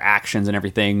intensity of their actions and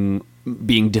everything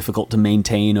being difficult to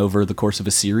maintain over the course of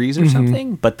a series or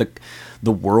something, but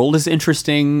the world is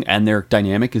interesting and their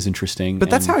dynamic is interesting. But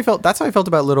that's how I felt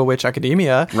about Little Witch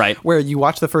Academia, right? Where you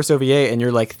watch the first OVA and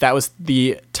you're like, that was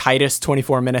the tightest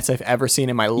 24 minutes I've ever seen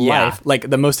in my life. Like,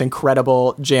 the most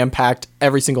incredible, jam-packed,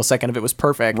 every single second of it was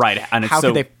perfect. Right. And how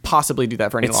could they possibly do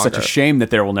that for any longer? It's such a shame that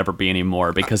there will never be any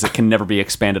more, because it can never be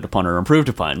expanded upon or improved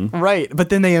upon. Right. But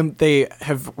then they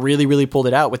have really, really pulled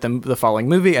it out with the following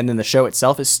movie, and then the show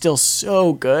itself is still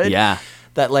so good. Yeah.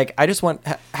 That, like, I just want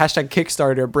hashtag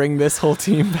Kickstarter, bring this whole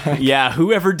team back. Yeah,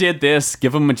 whoever did this,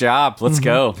 give them a job. Let's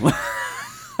go.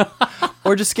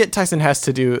 Or just get Tyson Hesse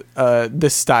to do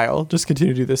this style. Just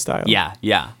continue to do this style. Yeah.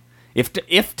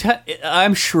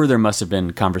 I'm sure there must have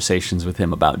been conversations with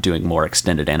him about doing more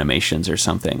extended animations or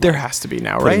something. There has to be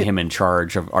now, Putting right? him in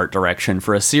charge of art direction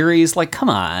for a series. Like, come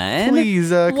on.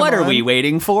 Please, what are we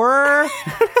waiting for?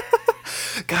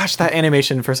 Gosh, that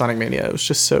animation for Sonic Mania was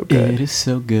just so good. It is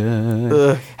so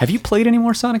good. Have you played any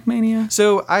more Sonic Mania?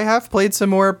 So I have played some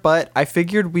more, but I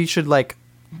figured we should like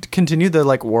continue the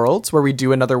like worlds where we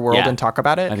do another world and talk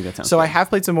about it. I think that sounds so good. I have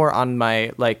played some more on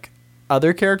my like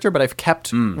other character, but I've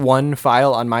kept one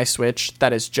file on my Switch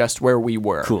that is just where we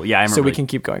were. Cool. Yeah, so we can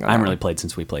keep going on. I haven't that really one. played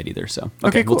since we played either, so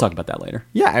Okay, cool. We'll talk about that later.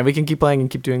 Yeah, and we can keep playing and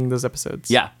keep doing those episodes.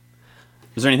 Yeah.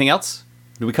 Is there anything else?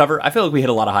 Did we cover? I feel like we hit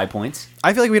a lot of high points.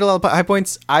 I feel like we had a lot of high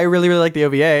points. I really, really like the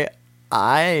OVA.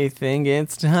 I think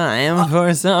it's time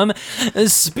for some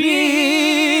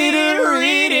speed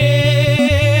reading.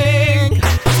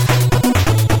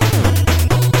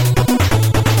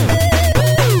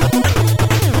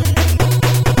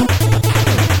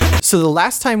 So the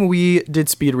last time we did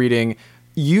speed reading,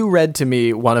 you read to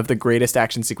me one of the greatest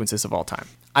action sequences of all time.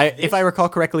 If I recall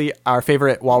correctly, our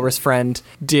favorite walrus friend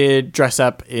did dress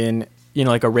up in,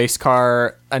 like a race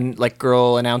car and like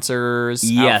girl announcer's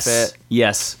outfit.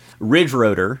 Yes. Ridge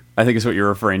Rotor, I think is what you're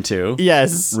referring to.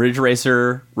 Yes. Ridge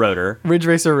Racer Rotor. Ridge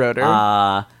Racer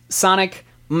Rotor. Sonic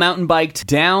mountain biked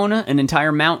down an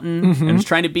entire mountain and was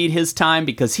trying to beat his time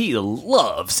because he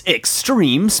loves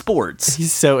extreme sports.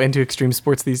 He's so into extreme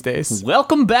sports these days.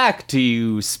 Welcome back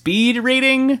to Speed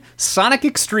Reading Sonic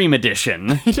Extreme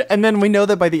Edition. And then we know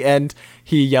that by the end,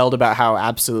 he yelled about how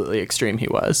absolutely extreme he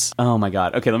was. Oh my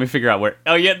god. Okay, let me figure out where...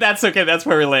 Oh yeah, that's okay. That's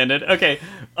where we landed. Okay.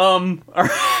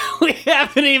 We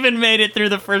haven't even made it through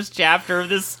the first chapter of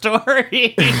this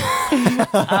story.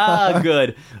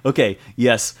 Good. Okay,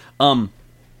 yes.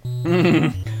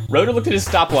 Rotor looked at his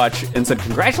stopwatch and said,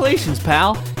 "Congratulations,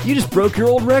 pal. You just broke your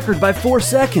old record by 4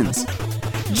 seconds.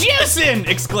 Juicin'!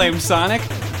 Exclaimed Sonic.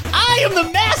 I am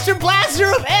the Master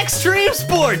Blaster of Extreme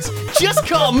Sports! Just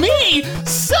call me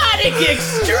Sonic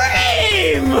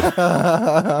Extreme!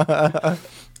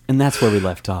 And that's where we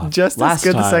left off. Just as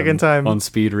good the second time. On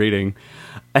Speed Reading.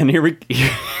 And here we...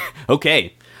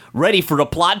 Okay, ready for a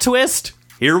plot twist?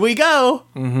 Here we go.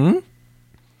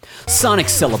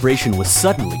 Sonic's celebration was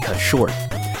suddenly cut short.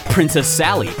 Princess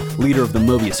Sally, leader of the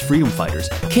Mobius Freedom Fighters,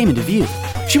 came into view.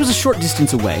 She was a short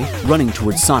distance away, running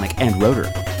towards Sonic and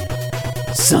Rotor.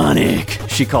 Sonic,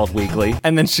 she called weakly.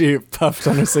 And then she puffed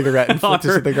on her cigarette and flipped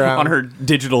it to the ground. On her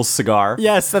digital cigar.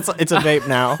 Yes, it's a vape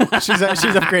now. She's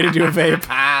upgraded to a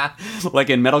vape. Like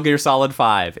in Metal Gear Solid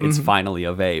 5, it's finally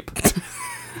a vape.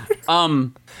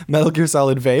 Metal Gear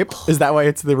Solid Vape? Is that why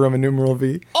it's the Roman numeral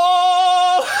V?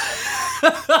 Oh!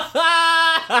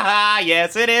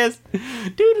 Yes, it is.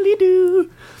 Doodly-doo.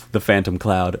 The Phantom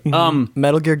Cloud.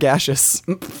 Metal Gear Gaseous.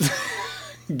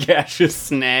 Gaseous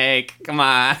Snake. Come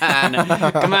on.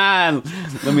 Come on.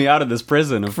 Let me out of this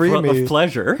prison of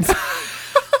pleasure.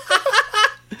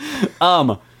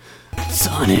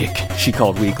 Sonic, she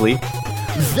called weakly.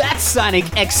 That's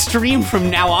Sonic Extreme from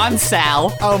now on,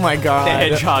 Sal. Oh my god. The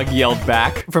hedgehog yelled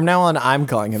back. From now on, I'm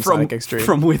calling him Sonic Extreme.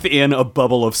 From within a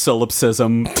bubble of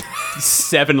solipsism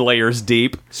 7 layers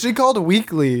deep. She called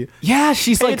weakly. Yeah,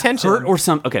 she's Pay like attention. hurt or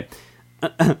something. Okay.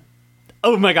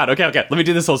 Oh my god, okay. Let me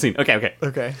do this whole scene.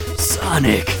 Okay.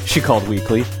 Sonic, she called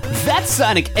weakly. That's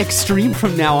Sonic Extreme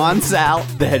from now on, Sal,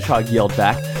 the hedgehog yelled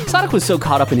back. Sonic was so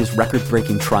caught up in his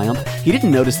record-breaking triumph, he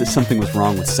didn't notice that something was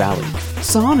wrong with Sally.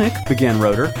 Sonic, began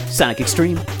Rotor. Sonic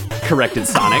Extreme, corrected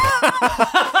Sonic.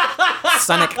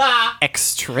 Sonic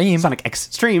Extreme. Sonic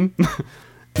Extreme.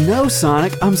 No,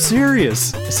 Sonic, I'm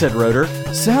serious, said Rotor.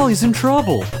 Sally's in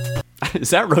trouble. Is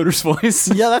that Rotor's voice?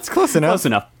 Yeah, that's close enough. Close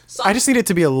enough. I just need it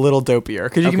to be a little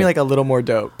dopier. Could you give me like a little more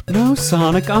dope? No,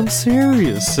 Sonic, I'm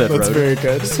serious, said Rotor. That's very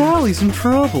good. Sally's in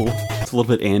trouble. It's a little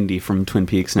bit Andy from Twin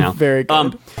Peaks now. Very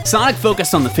good. Sonic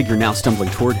focused on the figure now stumbling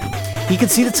toward him. He could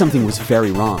see that something was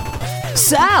very wrong.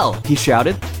 Sal, he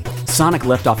shouted. Sonic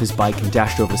leapt off his bike and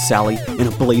dashed over to Sally in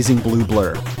a blazing blue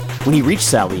blur. When he reached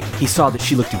Sally, he saw that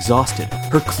she looked exhausted.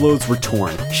 Her clothes were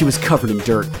torn, she was covered in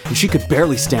dirt, and she could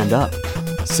barely stand up.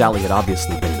 Sally had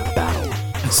obviously been in a battle.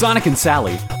 Sonic and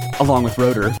Sally, along with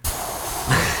Rotor...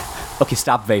 Okay,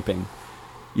 stop vaping.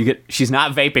 She's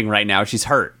not vaping right now, she's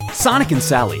hurt. Sonic and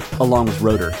Sally, along with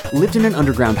Rotor, lived in an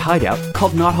underground hideout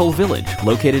called Knothole Village,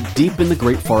 located deep in the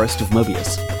great forest of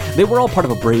Mobius. They were all part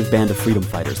of a brave band of freedom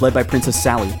fighters led by Princess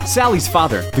Sally. Sally's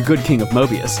father, the Good King of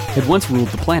Mobius, had once ruled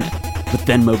the planet. But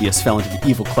then Mobius fell into the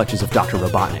evil clutches of Dr.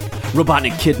 Robotnik.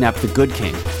 Robotnik kidnapped the Good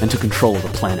King and took control of the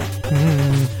planet.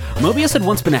 Mobius had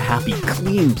once been a happy,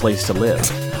 clean place to live.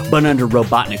 But under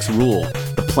Robotnik's rule,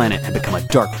 the planet had become a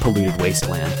dark, polluted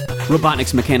wasteland.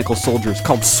 Robotnik's mechanical soldiers,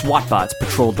 called SWATbots,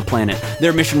 patrolled the planet.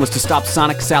 Their mission was to stop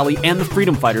Sonic, Sally, and the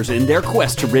Freedom Fighters in their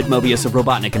quest to rid Mobius of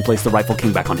Robotnik and place the rightful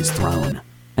king back on his throne.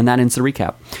 And that ends the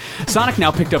recap. Sonic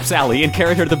now picked up Sally and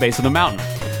carried her to the base of the mountain.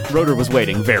 Rotor was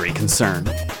waiting, very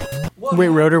concerned. Wait,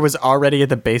 Rotor was already at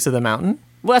the base of the mountain?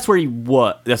 Well, that's where he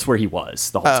was. That's where he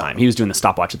was the whole time. He was doing the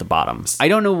stopwatch at the bottom. I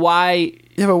don't know why.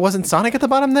 Yeah, but wasn't Sonic at the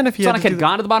bottom then? If Sonic had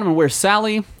gone to the bottom, and where's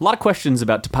Sally? A lot of questions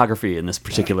about topography in this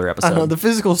particular episode. I don't know, the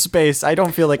physical space. I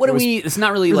don't feel like it's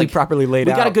not really like properly laid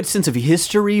out. We got a good sense of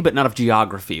history, but not of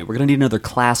geography. We're gonna need another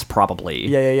class probably.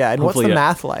 Yeah. And hopefully what's the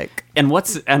math like? And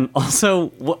also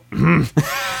what?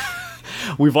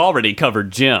 We've already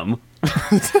covered Jim.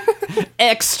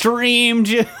 Extreme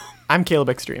Jim. I'm Caleb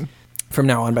Extreme. From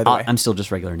now on, by the way. I'm still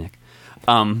just regular Nick.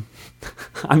 I'm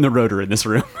the Rotor in this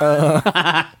room.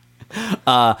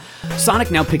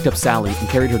 Sonic now picked up Sally and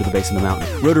carried her to the base of the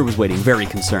mountain. Rotor was waiting, very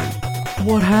concerned.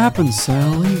 What happened,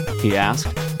 Sally? He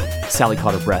asked. Sally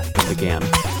caught her breath and began.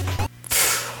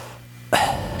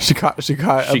 She caught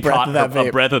a breath of that vape.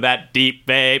 A breath of that deep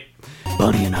vape.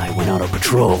 Bunny and I went out on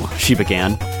patrol, she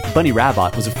began. Bunny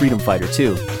Rabbit was a freedom fighter,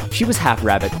 too. She was half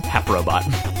rabbit, half robot.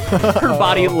 Her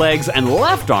body, legs, and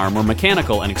left arm were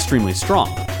mechanical and extremely strong.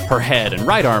 Her head and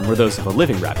right arm were those of a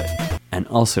living rabbit. and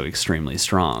also extremely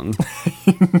strong.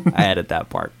 I added that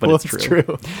part, but it's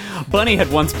true. Bunny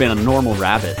had once been a normal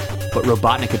rabbit, but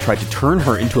Robotnik had tried to turn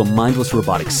her into a mindless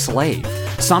robotic slave.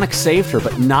 Sonic saved her,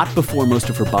 but not before most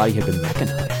of her body had been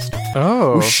mechanized.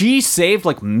 Oh. Was she saved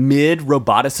like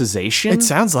mid-roboticization? It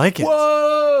sounds like it.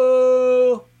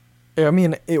 Whoa! I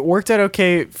mean, it worked out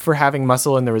okay for having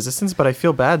muscle in the Resistance, but I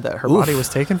feel bad that her body was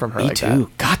taken from her Me like too.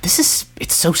 that. God,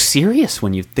 it's so serious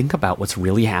when you think about what's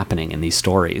really happening in these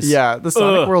stories. Yeah, the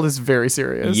Sonic world is very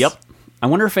serious. Yep. I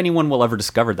wonder if anyone will ever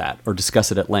discover that or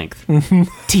discuss it at length.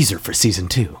 Teaser for season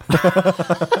 2.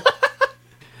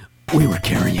 We were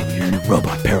carrying your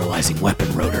robot paralyzing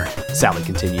weapon, Rotor, Sally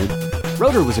continued.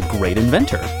 Rotor was a great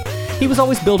inventor. He was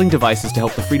always building devices to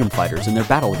help the freedom fighters in their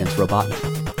battle against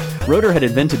Robotnik. Rotor had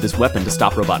invented this weapon to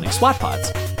stop Robotnik's SWAT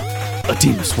pods. A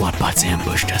team of SWAT bots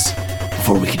ambushed us.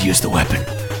 Before we could use the weapon,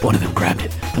 one of them grabbed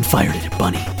it and fired it at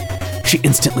Bunny. She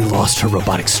instantly lost her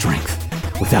robotic strength.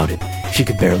 Without it, she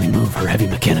could barely move her heavy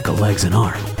mechanical legs and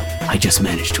arm. I just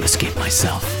managed to escape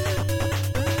myself.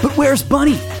 But where's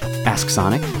Bunny? Asked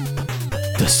Sonic.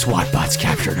 The SWAT bots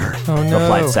captured her,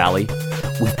 replied Sally.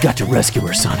 We've got to rescue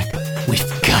her, Sonic. We've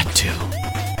got to.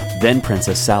 Then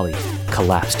Princess Sally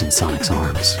collapsed in Sonic's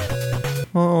arms.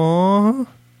 Aww.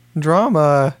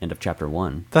 Drama. End of chapter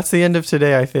 1. That's the end of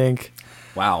today, I think.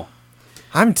 Wow.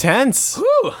 I'm tense.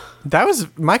 Whew. That was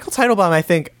Michael Teitelbaum, I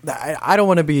think. I don't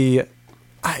want to be...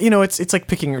 it's like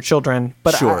picking your children,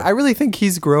 but Sure. I really think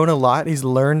he's grown a lot. He's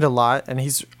learned a lot, and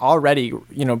he's already,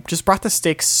 just brought the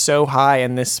stakes so high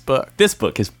in this book. This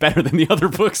book is better than the other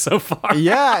books so far.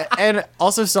 Yeah, and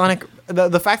also Sonic,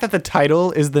 the fact that the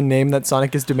title is the name that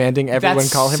Sonic is demanding everyone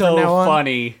call him from now on. That's so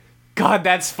funny. God,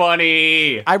 that's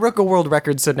funny. I broke a world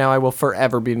record, so now I will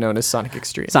forever be known as Sonic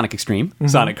Extreme. Sonic Extreme,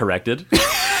 Sonic Corrected,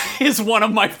 is one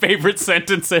of my favorite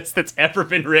sentences that's ever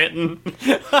been written.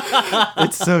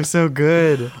 It's so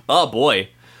good. Oh,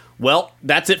 boy. Well,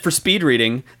 that's it for speed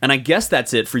reading, and I guess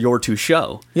that's it for your 2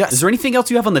 show. Yes. Is there anything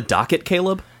else you have on the docket,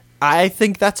 Caleb? I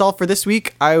think that's all for this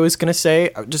week. I was going to say,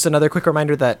 just another quick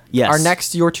reminder that our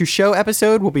next Your 2 Show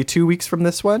episode will be 2 weeks from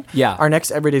this one. Yeah. Our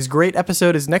next Everyday's Great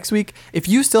episode is next week. If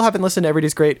you still haven't listened to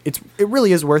Everyday's Great, it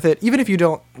really is worth it. Even if you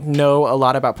don't know a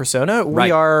lot about Persona, we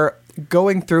are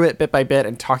going through it bit by bit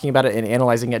and talking about it and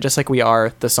analyzing it just like we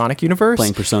are the Sonic universe.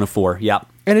 Playing Persona 4, yep.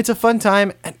 And it's a fun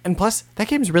time. And plus, that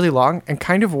game's really long and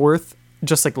kind of worth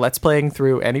just like let's playing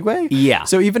through anyway. Yeah.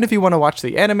 So even if you want to watch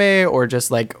the anime or just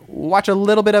like watch a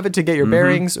little bit of it to get your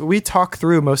bearings, we talk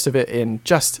through most of it in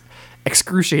just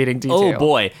excruciating detail. Oh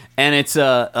boy. And it's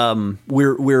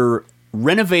we're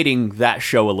renovating that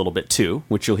show a little bit too,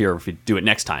 which you'll hear if we do it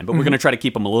next time. But we're going to try to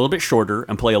keep them a little bit shorter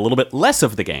and play a little bit less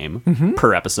of the game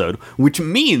per episode, which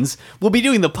means we'll be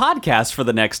doing the podcast for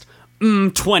the next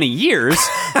 20 years,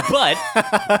 but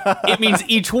it means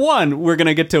each one we're going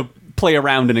to get to play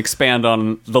around and expand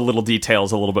on the little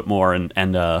details a little bit more and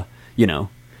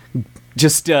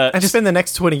just spend the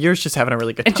next 20 years just having a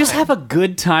really good time. And just have a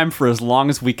good time for as long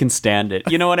as we can stand it.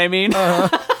 You know what I mean?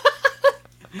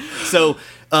 So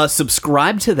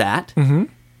subscribe to that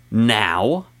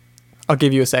now. I'll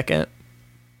give you a second.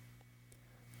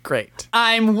 Great.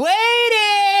 I'm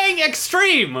waiting!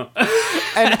 Extreme!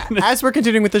 And as we're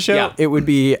continuing with the show, it would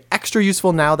be extra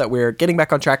useful now that we're getting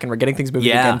back on track and we're getting things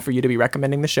moving again for you to be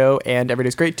recommending the show and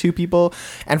Everyday's Great to people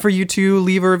and for you to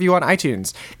leave a review on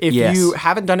iTunes. If you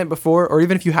haven't done it before, or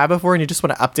even if you have before and you just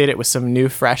want to update it with some new,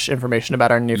 fresh information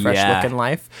about our new, fresh look in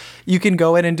life, you can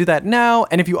go in and do that now.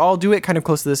 And if you all do it kind of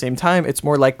close to the same time, it's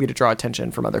more likely to draw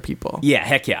attention from other people. Yeah,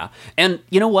 heck yeah. And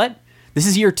you know what? This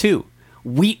is year 2.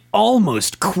 We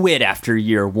almost quit after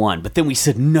year 1, but then we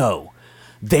said, no,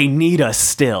 they need us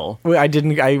still. We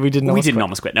didn't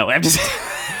almost quit. No, I'm just...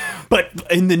 But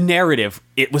in the narrative,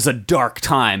 it was a dark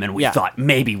time, and we thought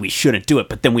maybe we shouldn't do it.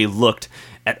 But then we looked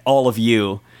at all of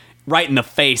you right in the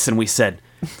face, and we said,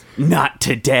 not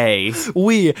today.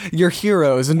 We, your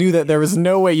heroes, knew that there was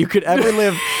no way you could ever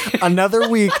live another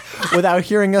week without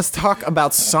hearing us talk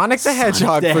about Sonic the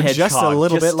Hedgehog for just a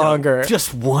little bit longer.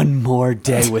 Just one more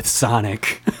day with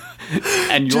Sonic.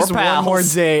 And your just pals. One more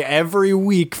day every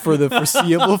week for the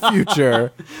foreseeable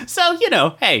future. So,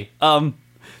 hey,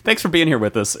 thanks for being here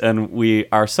with us, and we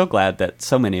are so glad that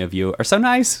so many of you are so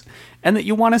nice and that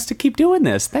you want us to keep doing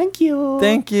this. Thank you.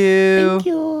 Thank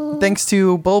you. Thanks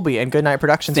to Bulby and Goodnight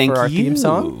Productions for our theme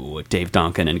song. Dave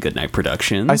Donkin and Goodnight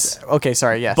Productions. Yes.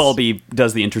 Bulby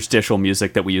does the interstitial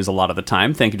music that we use a lot of the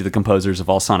time. Thank you to the composers of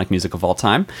all Sonic music of all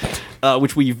time,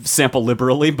 which we sample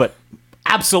liberally, but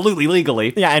absolutely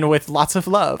legally. Yeah, and with lots of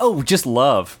love. Oh, just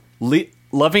love.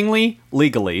 Lovingly,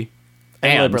 legally,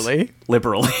 and liberally.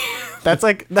 Liberally. That's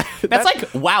like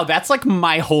wow, that's like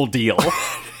my whole deal.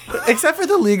 Except for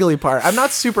the legally part. I'm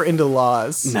not super into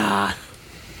laws. Nah.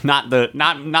 Not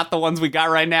the ones we got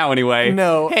right now anyway.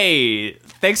 No. Hey,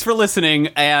 thanks for listening,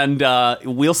 and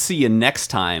we'll see you next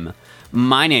time.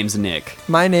 My name's Nick.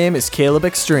 My name is Caleb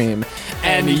Extreme.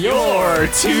 And you're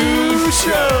Too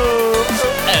Show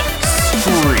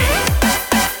Extreme.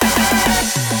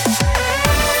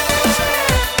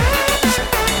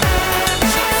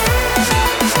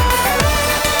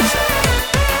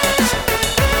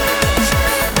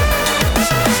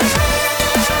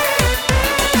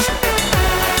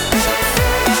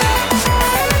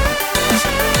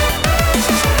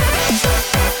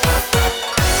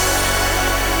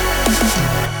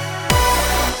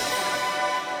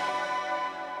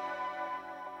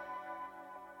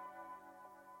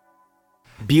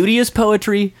 Beauty is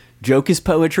poetry, joke is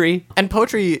poetry. And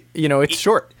poetry, it's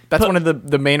short. That's one of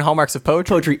the main hallmarks of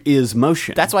poetry. Poetry is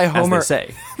motion. That's why Homer, as they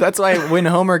say. That's why when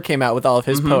Homer came out with all of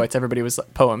his poems, everybody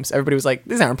was like,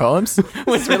 these aren't poems.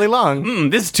 It's really long.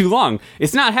 This is too long.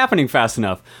 It's not happening fast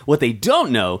enough. What they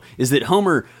don't know is that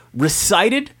Homer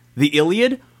recited the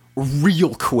Iliad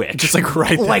real quick. Just like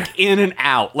right there. Like in and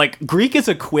out. Like Greek is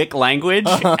a quick language,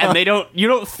 and you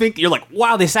don't think, you're like,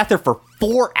 wow, they sat there for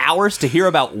 4 hours to hear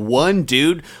about one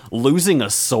dude losing a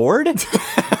sword? And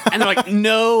they're like,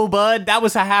 no, bud, that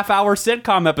was a half-hour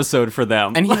sitcom episode for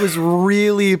them. And he was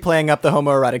really playing up the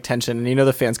homoerotic tension, and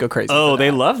the fans go crazy. Oh,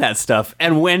 they love that stuff.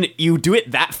 And when you do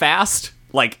it that fast,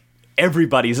 like,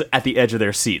 everybody's at the edge of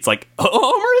their seats. Like,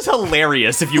 Homer is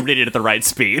hilarious if you read it at the right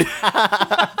speed.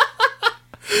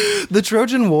 The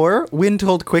Trojan War, when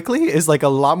told quickly, is like a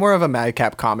lot more of a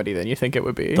madcap comedy than you think it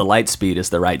would be. The light speed is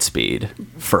the right speed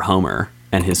for Homer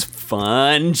and his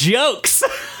fun jokes.